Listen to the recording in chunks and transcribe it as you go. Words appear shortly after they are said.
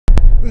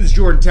This is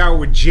Jordan Tower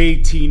with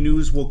JT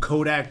News. Well,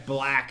 Kodak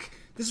Black.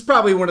 This is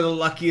probably one of the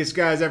luckiest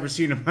guys I've ever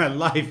seen in my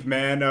life,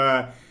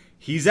 man.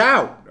 He's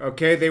out,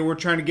 okay? They were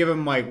trying to give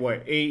him, like,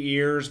 what, 8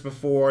 years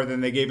before. Then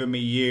they gave him a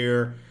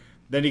year.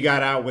 Then he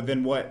got out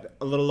within, what,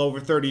 a little over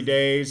 30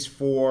 days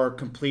for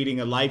completing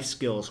a life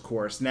skills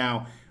course.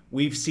 Now,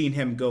 we've seen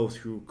him go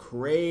through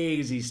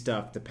crazy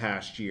stuff the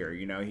past year.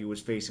 You know, he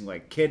was facing,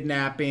 like,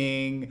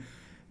 kidnapping,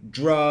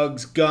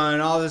 drugs,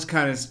 gun, all this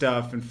kind of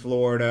stuff in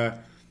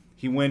Florida.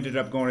 He ended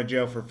up going to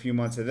jail for a few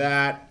months of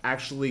that.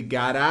 Actually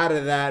got out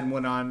of that and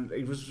went on,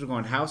 he was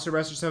going house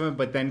arrest or something,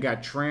 but then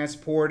got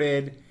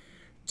transported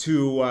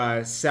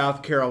to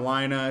South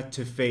Carolina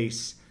to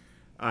face,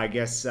 I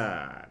guess,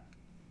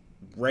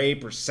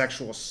 rape or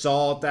sexual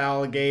assault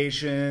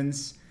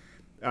allegations.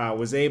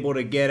 Was able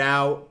to get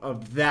out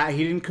of that.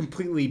 He didn't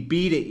completely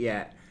beat it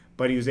yet,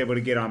 but he was able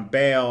to get on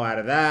bail out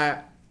of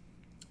that.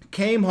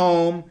 Came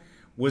home.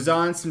 Was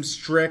on some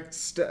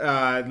strict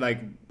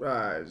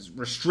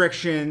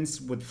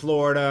restrictions with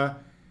Florida,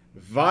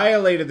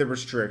 violated the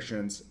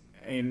restrictions,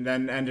 and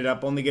then ended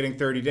up only getting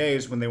 30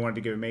 days when they wanted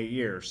to give him 8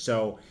 years.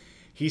 So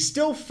he's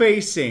still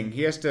facing,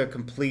 he has to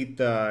complete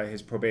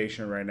his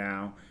probation right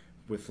now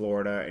with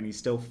Florida, and he's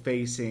still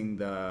facing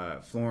the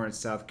Florence,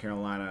 South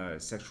Carolina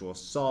sexual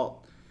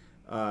assault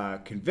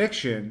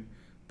conviction.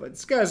 But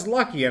this guy's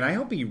lucky, and I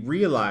hope he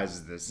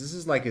realizes this. This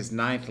is like his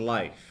 9th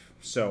life.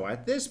 So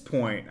at this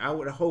point, I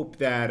would hope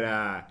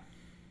that,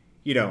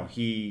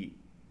 he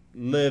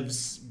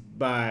lives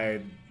by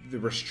the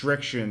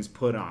restrictions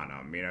put on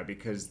him,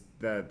 because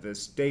the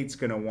state's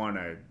going to want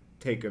to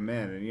take him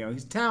in. And,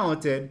 he's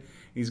talented.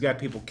 He's got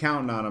people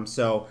counting on him.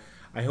 So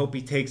I hope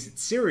he takes it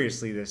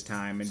seriously this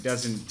time and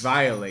doesn't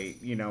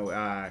violate,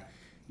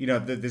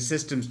 the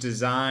system's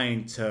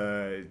designed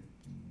to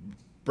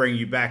bring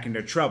you back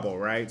into trouble,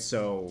 right?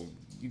 So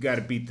you got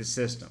to beat the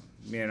system,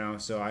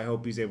 So I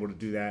hope he's able to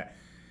do that.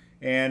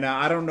 And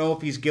I don't know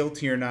if he's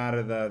guilty or not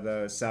of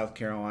the South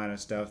Carolina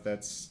stuff.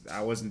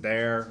 I wasn't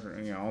there.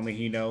 Only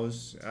he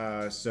knows.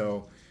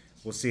 So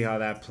we'll see how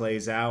that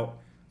plays out.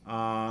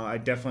 I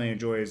definitely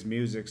enjoy his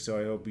music,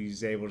 so I hope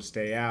he's able to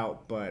stay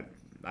out. But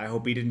I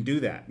hope he didn't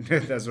do that.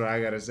 That's what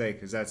I got to say,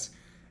 because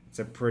it's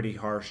a pretty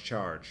harsh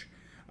charge.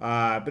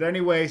 But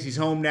anyways, he's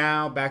home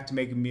now, back to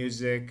making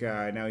music.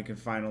 Now he can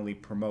finally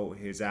promote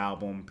his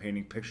album,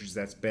 Painting Pictures,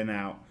 that's been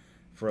out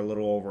for a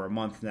little over a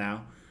month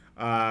now.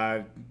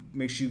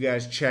 Make sure you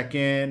guys check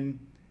in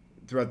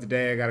throughout the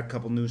day. I got a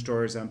couple news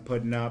stories I'm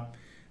putting up,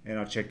 and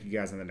I'll check you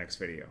guys in the next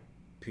video.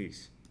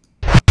 Peace.